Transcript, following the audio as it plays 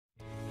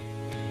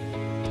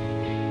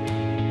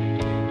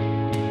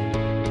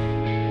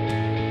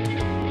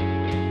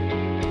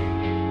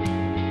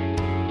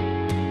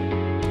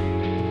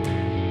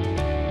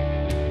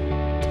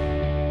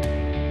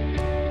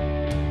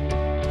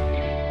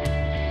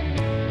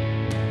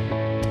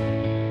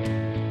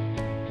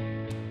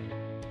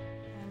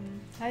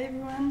Hi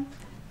everyone,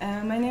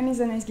 my name is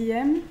Anaïs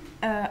Guillem.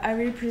 I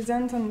will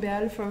present on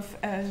behalf of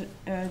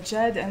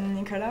Jad and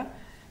Nicola,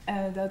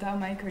 that are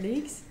my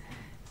colleagues.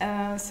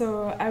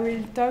 So I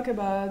will talk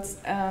about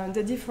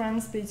the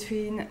difference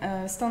between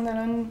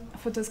standalone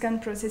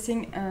Photoscan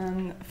processing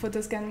and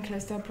Photoscan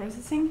cluster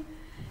processing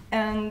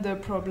and the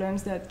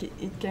problems that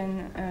it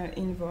can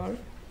involve.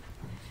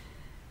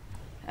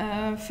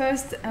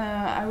 First,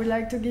 I would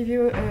like to give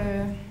you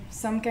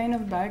some kind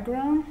of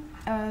background.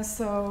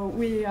 So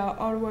we are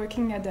all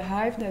working at the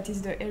Hive, that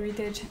is the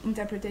Heritage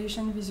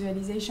Interpretation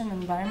Visualization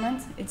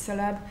Environment. It's a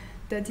lab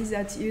that is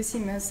at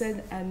UC Merced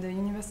at the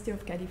University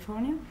of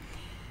California.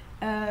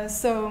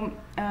 So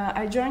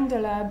I joined the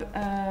lab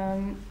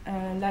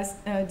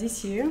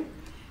this year,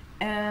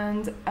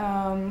 and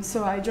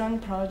so I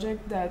joined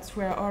projects that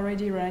were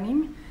already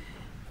running.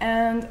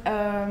 And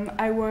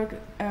I work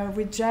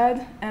with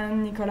Jad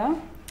and Nicola.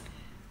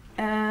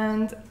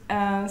 And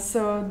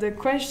so the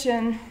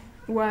question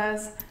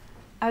was,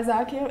 as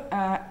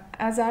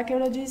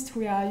archaeologists,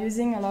 we are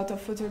using a lot of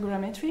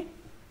photogrammetry,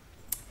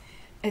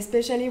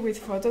 especially with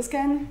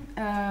Photoscan,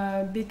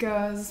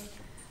 because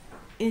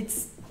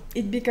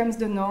it becomes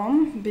the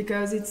norm,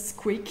 because it's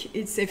quick,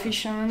 it's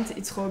efficient,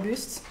 it's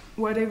robust,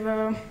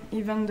 whatever,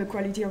 even the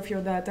quality of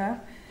your data.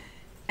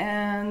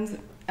 And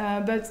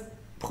but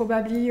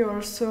probably you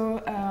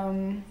also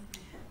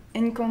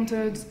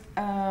encountered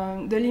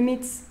the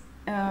limits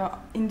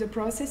in the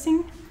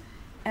processing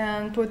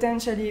and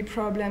potentially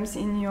problems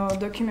in your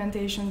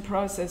documentation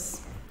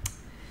process.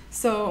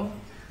 So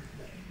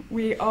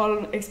we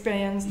all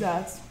experience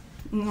that.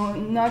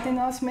 Not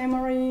enough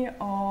memory,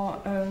 or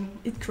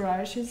it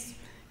crashes,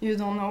 you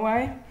don't know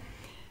why.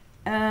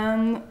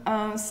 And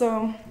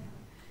so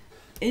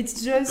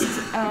it's just,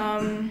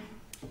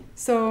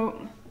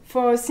 so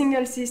for a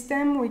single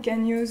system we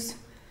can use,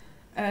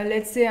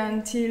 let's say,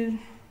 until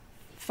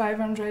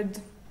 500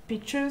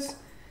 pictures.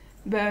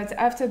 But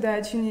after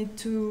that, you need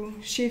to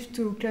shift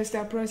to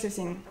cluster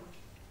processing.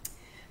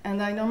 And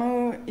I don't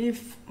know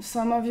if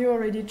some of you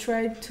already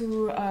tried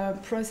to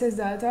process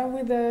data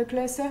with a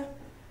cluster.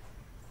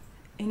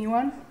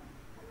 Anyone?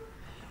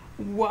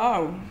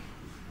 Wow,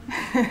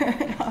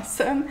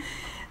 awesome.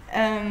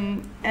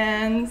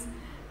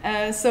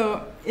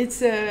 So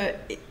it's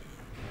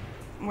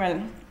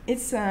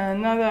it's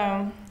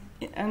another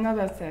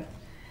step.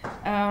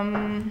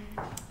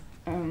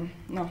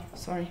 No,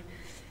 sorry.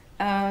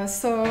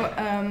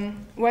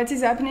 What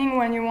is happening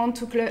when you want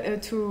to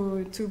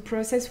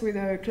process with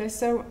a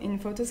cluster in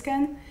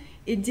Photoscan?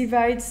 It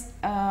divides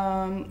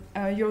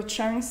your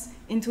chunks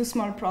into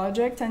small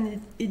projects,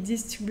 and it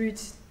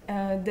distributes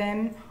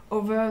them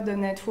over the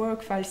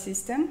network file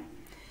system.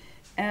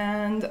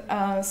 And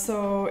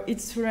so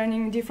it's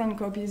running different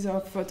copies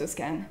of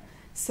Photoscan.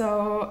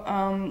 So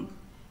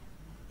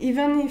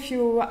even if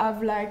you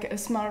have like a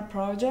small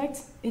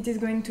project, it is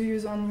going to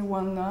use only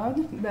one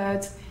node.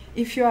 But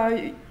if you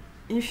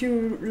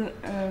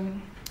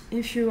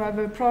have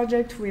a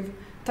project with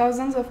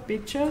thousands of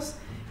pictures,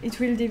 it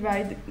will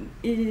divide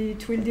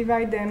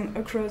them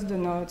across the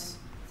nodes.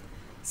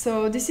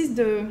 So this is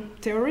the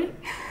theory.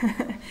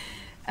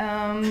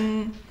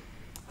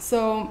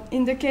 So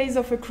in the case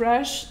of a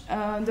crash,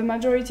 the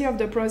majority of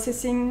the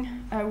processing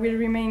will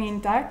remain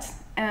intact,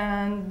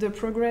 and the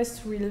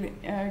progress will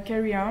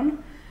carry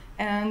on.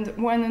 And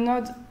when a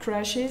node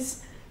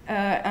crashes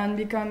and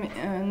become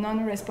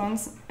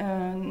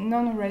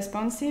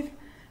non-responsive,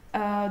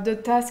 the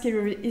task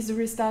is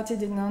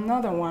restarted in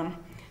another one.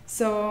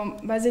 So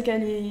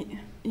basically,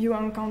 you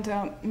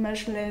encounter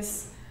much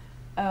less.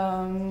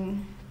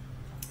 You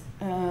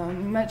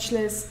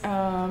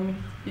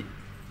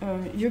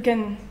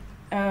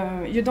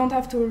don't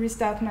have to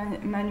restart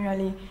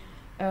manually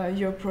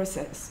your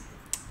process.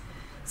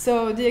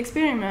 So the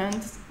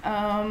experiment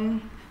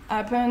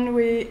happened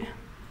with.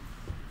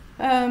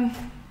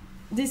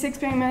 This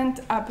experiment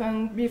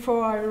happened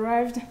before I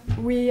arrived.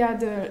 We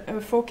had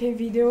a 4K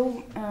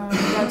video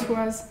that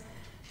was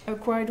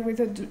acquired with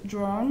a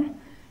drone.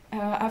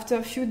 After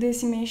a few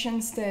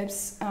decimation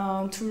steps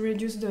to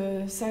reduce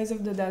the size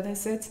of the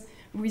dataset,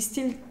 we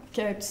still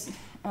kept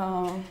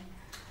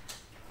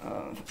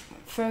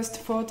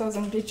first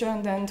 4,000 pictures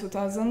and then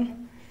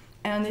 2,000.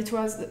 And it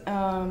was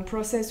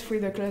processed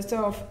with a cluster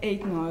of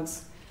 8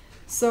 nodes.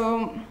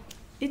 So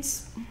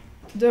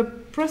the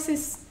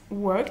process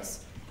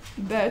worked.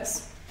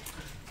 But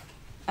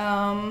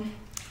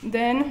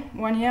then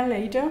 1 year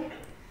later,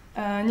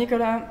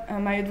 Nicola,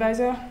 my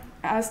advisor,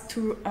 asked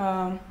to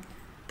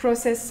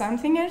process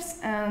something else,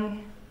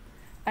 and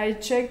I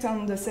checked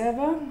on the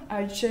server.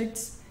 I checked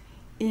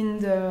in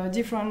the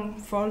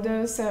different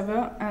folder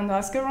server and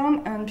asked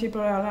around, and people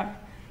are like,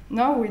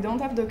 no, we don't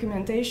have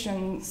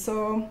documentation.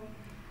 So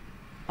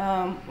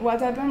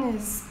what happened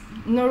is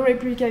no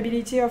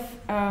replicability of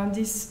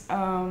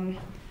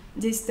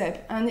this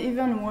step, and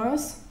even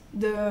worse,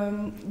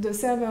 the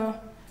server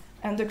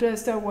and the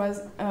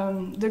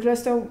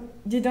cluster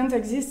didn't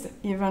exist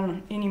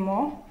even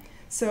anymore,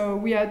 so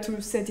we had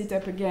to set it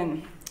up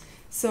again.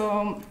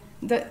 So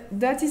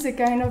that is a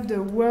kind of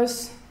the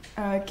worst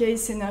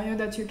case scenario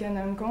that you can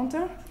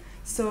encounter.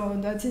 So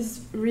that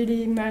is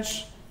really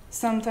much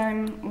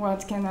sometimes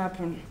what can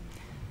happen.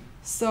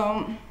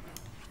 So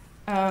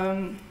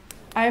I'm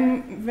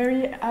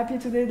very happy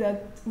today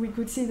that we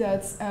could see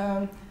that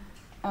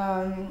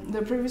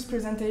the previous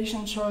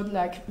presentation showed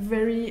like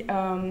very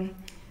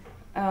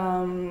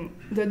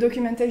the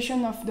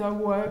documentation of the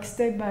work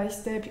step by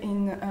step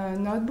in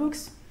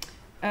notebooks,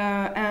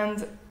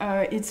 and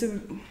it's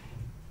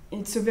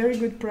a very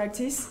good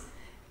practice.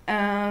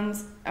 And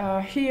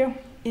here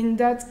in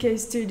that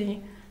case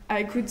study,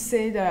 I could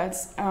say that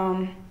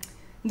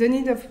the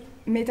need of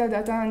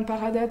metadata and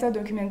paradata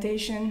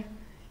documentation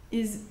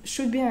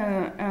should be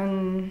a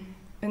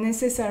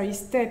necessary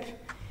step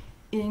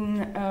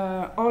in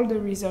all the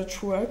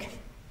research work.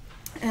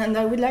 And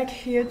I would like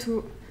here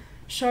to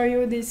show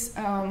you this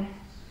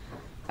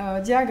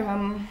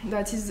diagram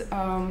that is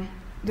the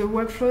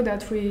workflow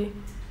that we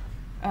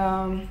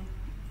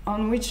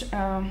on which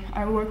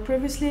I worked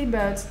previously,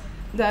 but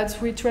that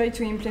we try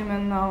to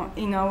implement now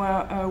in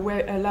our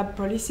lab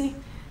policy,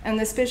 and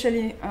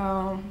especially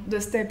the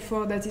step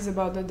 4 that is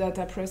about the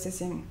data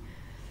processing.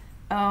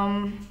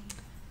 And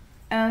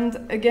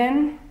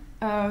again,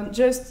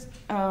 just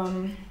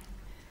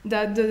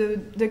that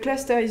the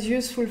cluster is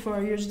useful for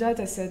a huge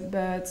data set,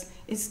 but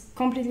it's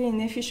completely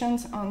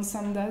inefficient on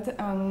some data,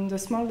 on the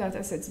small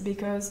data sets,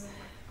 because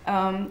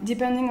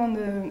depending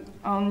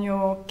on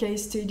your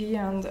case study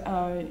and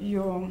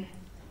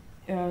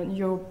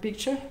your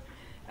picture,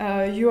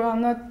 you are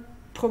not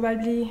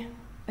probably,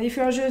 if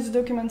you are just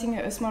documenting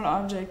a small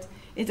object,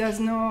 it has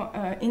no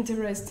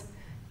interest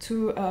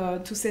to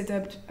set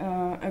up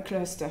a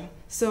cluster.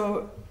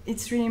 So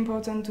it's really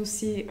important to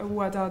see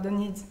what are the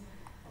needs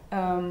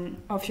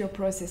of your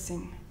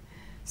processing.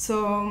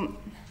 So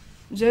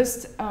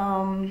just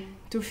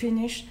to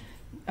finish,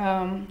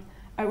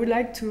 I would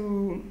like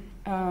to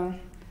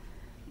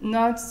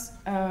not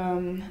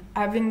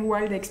having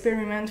wild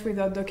experiment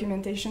without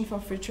documentation for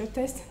future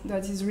tests.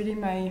 That is really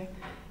my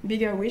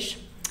bigger wish.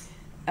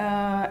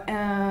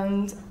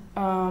 And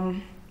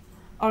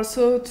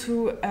also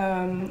to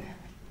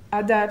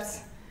adapt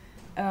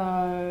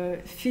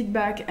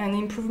feedback and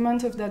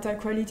improvement of data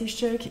quality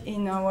check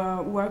in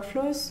our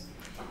workflows.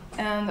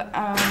 And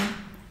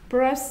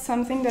perhaps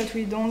something that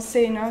we don't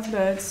say enough,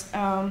 but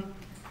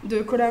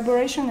the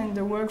collaboration and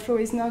the workflow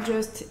is not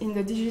just in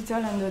the digital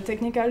and the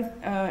technical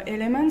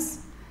elements.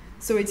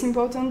 So it's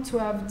important to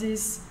have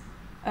this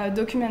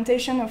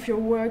documentation of your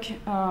work,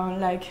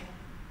 like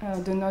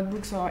the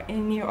notebooks or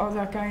any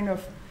other kind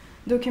of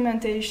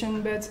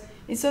documentation, but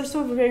it's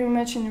also very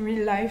much in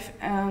real life.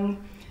 And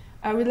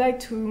I would like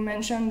to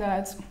mention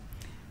that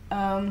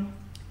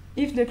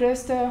if the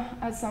cluster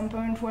at some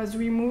point was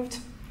removed,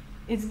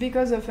 it's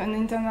because of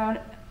an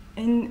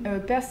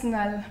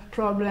personal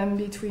problem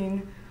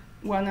between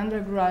one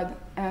undergrad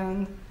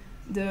and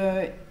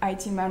the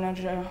IT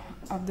manager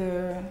of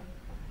the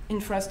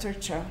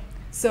infrastructure.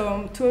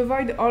 So to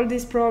avoid all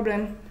these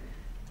problems,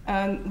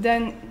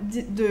 then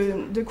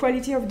the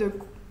quality of the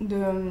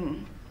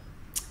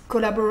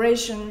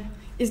collaboration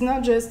is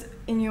not just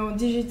in your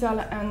digital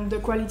and the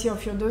quality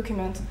of your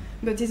document,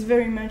 but it's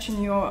very much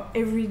in your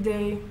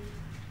everyday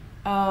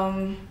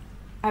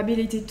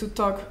ability to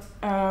talk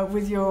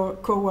with your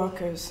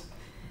co-workers.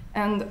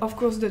 And of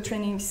course, the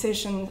training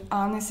sessions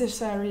are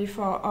necessary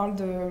for all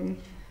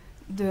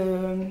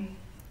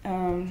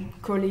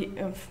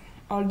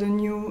all the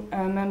new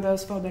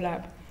members for the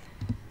lab.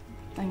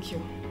 Thank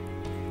you.